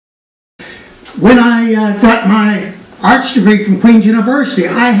When I got my arts degree from Queen's University,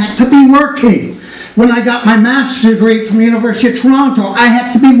 I had to be working. When I got my master's degree from the University of Toronto, I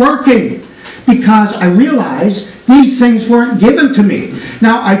had to be working because I realized these things weren't given to me.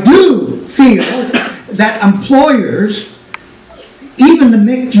 Now, I do feel that employers, even to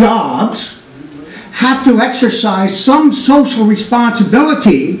make jobs, have to exercise some social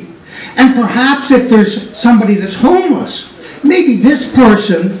responsibility, and perhaps if there's somebody that's homeless, maybe this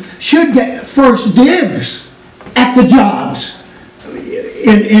person should get first dibs at the jobs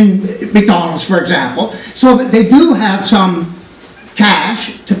in McDonald's, for example, so that they do have some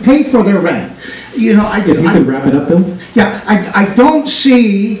cash to pay for their rent. You know, if you can wrap it up, Bill. Yeah, I don't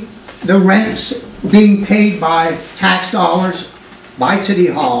see the rents being paid by tax dollars, by City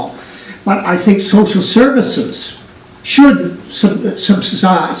Hall, but I think social services should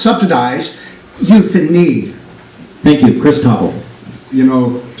subsidize youth in need. Thank you. Chris Topple. You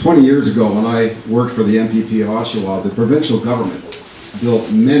know, 20 years ago when I worked for the MPP of Oshawa, the provincial government built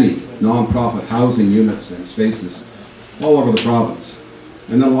many non-profit housing units and spaces all over the province.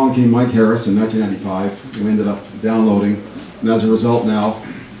 And then along came Mike Harris in 1995. We ended up downloading, and as a result now,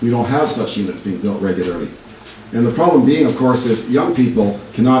 we don't have such units being built regularly. And the problem being, of course, if young people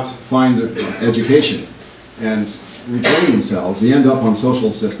cannot find education and retrain themselves, they end up on social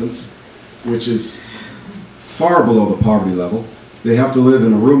assistance, which is far below the poverty level. They have to live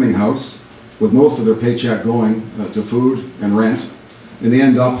in a rooming house with most of their paycheck going to food and rent, and they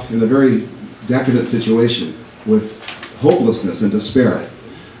end up in a very decadent situation with hopelessness and despair.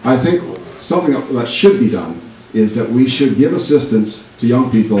 I think something that should be done is that we should give assistance to young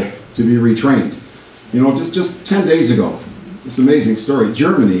people to be retrained. You know, just 10 days ago, this amazing story,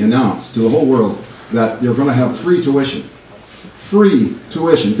 Germany announced to the whole world that they're going to have free tuition. Free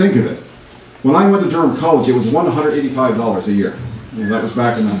tuition, think of it. When I went to Durham College, it was $185 a year. And that was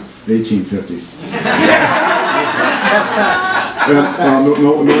back in the 1850s. No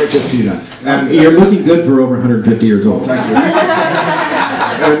HST then. And you're looking good for over 150 years old. Thank you.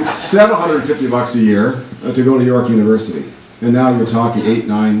 And $750 a year to go to York University. And now you're talking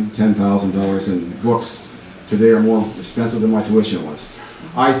 $8,000, $9,000, $10,000, and books today are more expensive than my tuition was.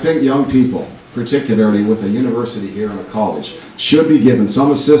 I think young people, particularly with a university here and a college, should be given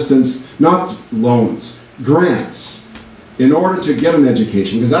some assistance, not loans, grants, in order to get an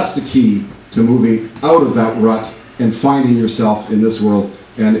education, because that's the key to moving out of that rut and finding yourself in this world.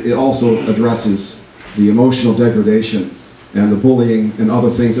 And it also addresses the emotional degradation and the bullying and other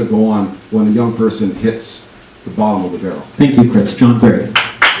things that go on when a young person hits the bottom of the barrel. Thank you, Chris. John Perry.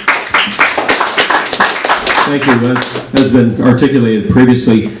 Thank you. As has been articulated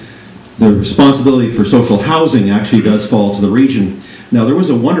previously, the responsibility for social housing actually does fall to the region. Now, there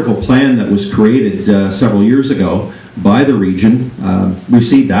was a wonderful plan that was created several years ago by the region,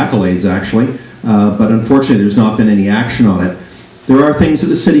 received accolades actually, but unfortunately there's not been any action on it. There are things that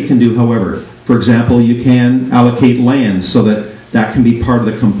the city can do, however. For example, you can allocate land so that that can be part of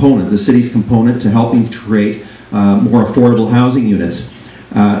the component, the city's component to helping to create more affordable housing units.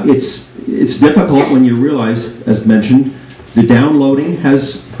 It's difficult when you realize, as mentioned, the downloading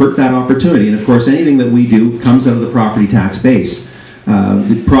has hurt that opportunity, and of course anything that we do comes out of the property tax base.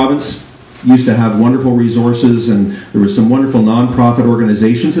 The province used to have wonderful resources, and there were some wonderful non-profit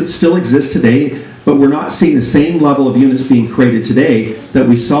organizations that still exist today, but we're not seeing the same level of units being created today that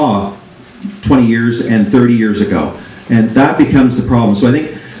we saw 20 years and 30 years ago. And that becomes the problem. So I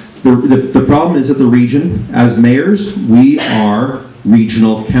think the problem is that the region, as mayors, we are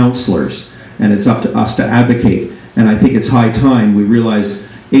regional councillors, and it's up to us to advocate. And I think it's high time we realize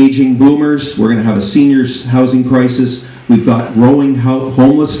aging boomers, we're going to have a seniors housing crisis, we've got growing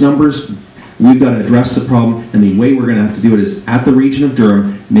homeless numbers, we've got to address the problem, and the way we're going to have to do it is at the region of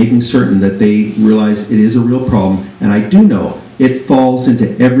Durham, making certain that they realize it is a real problem. And I do know it falls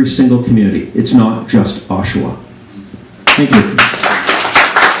into every single community. It's not just Oshawa. Thank you.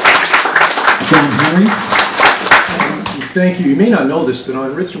 John Henry. Thank you. You may not know this, but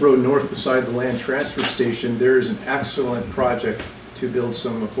on Ritson Road North, beside the land transfer station, there is an excellent project to build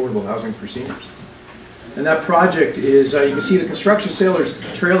some affordable housing for seniors. And that project is, you can see the construction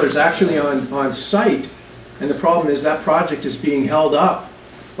trailers actually on site, and the problem is that project is being held up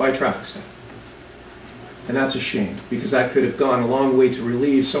by traffic study. And that's a shame, because that could have gone a long way to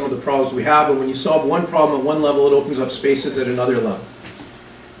relieve some of the problems we have, and when you solve one problem at one level, it opens up spaces at another level.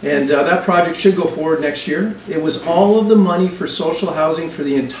 And that project should go forward next year. It was all of the money for social housing for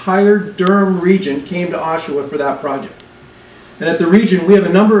the entire Durham region came to Oshawa for that project. And at the region, we have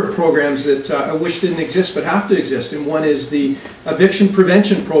a number of programs that I wish didn't exist but have to exist. And one is the eviction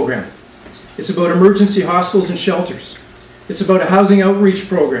prevention program. It's about emergency hostels and shelters. It's about a housing outreach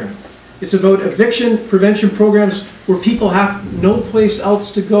program. It's about eviction prevention programs where people have no place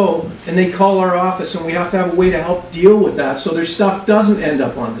else to go and they call our office and we have to have a way to help deal with that so their stuff doesn't end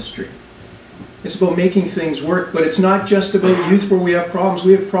up on the street. It's about making things work, but it's not just about youth where we have problems.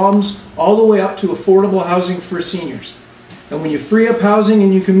 We have problems all the way up to affordable housing for seniors. And when you free up housing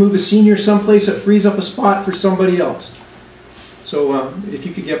and you can move a senior someplace, it frees up a spot for somebody else. So if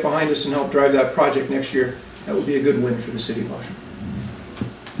you could get behind us and help drive that project next year, that would be a good win for the city of Oshawa.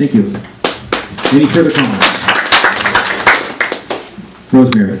 Thank you. Any further comments?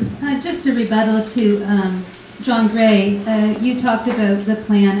 Rosemary. Just a rebuttal to John Gray. You talked about the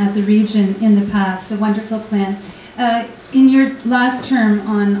plan at the region in the past, a wonderful plan. In your last term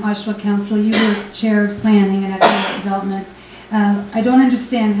on Oshawa Council, you were chair of planning and economic development. I don't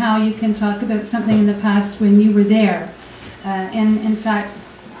understand how you can talk about something in the past when you were there. And in fact,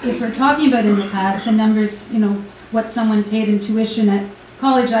 if we're talking about in the past, the numbers, you know, what someone paid in tuition at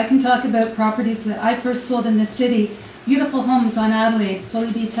college, I can talk about properties that I first sold in this city, beautiful homes on Adelaide,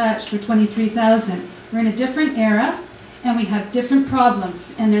 fully detached for $23,000. We're in a different era, and we have different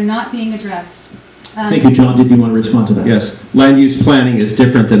problems, and they're not being addressed. Thank you, John. Did you want to respond to that? Yes. Land use planning is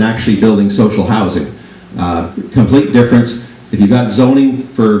different than actually building social housing. Complete difference. If you've got zoning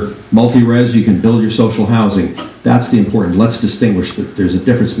for multi-res, you can build your social housing. That's the important. Let's distinguish that there's a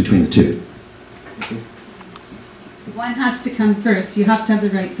difference between the two. One has to come first. You have to have the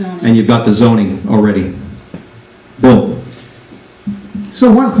right zoning. And you've got the zoning already. Bill.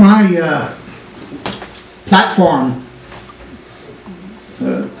 So one of my platform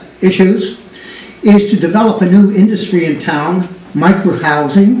issues is to develop a new industry in town,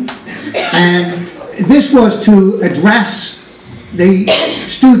 micro-housing, and this was to address the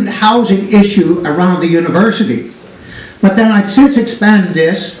student housing issue around the university. But then I've since expanded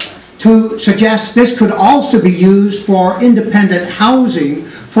this to suggest this could also be used for independent housing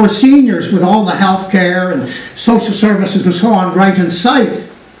for seniors with all the health care and social services and so on right in sight.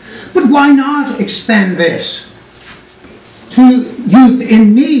 But why not extend this to youth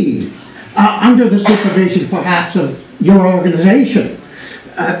in need under the supervision perhaps of your organization?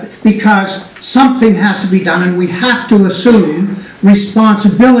 Because something has to be done and we have to assume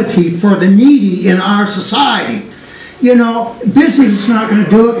responsibility for the needy in our society. You know, business is not going to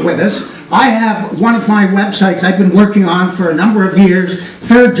do it with us. I have one of my websites I've been working on for a number of years,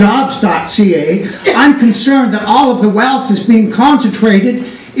 fairjobs.ca. I'm concerned that all of the wealth is being concentrated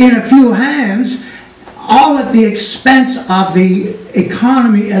in a few hands, all at the expense of the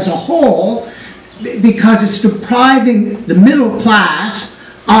economy as a whole, because it's depriving the middle class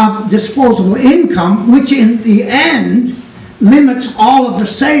of disposable income, which in the end limits all of the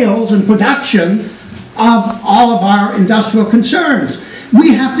sales and production of all of our industrial concerns.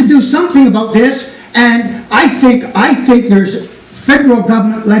 We have to do something about this, and I think there's federal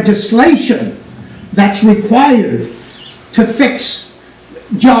government legislation that's required to fix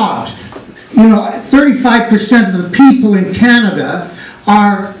jobs. You know, 35% of the people in Canada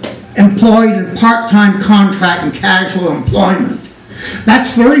are employed in part-time contract and casual employment.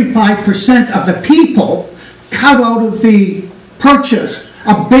 That's 35% of the people cut out of the purchase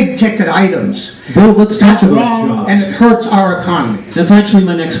of big-ticket items. Bill, let's talk That's about wrong, jobs. and it hurts our economy. That's actually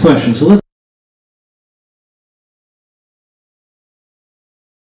my next question. So let's